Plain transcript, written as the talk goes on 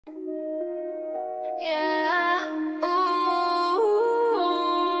Yeah. Ooh,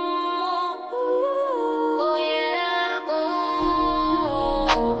 ooh, yeah. Ooh.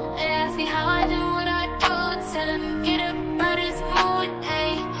 They ask me how I do what I do. Tell them get up out his mood.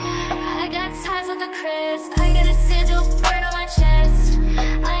 Ay. I got ties with the crest.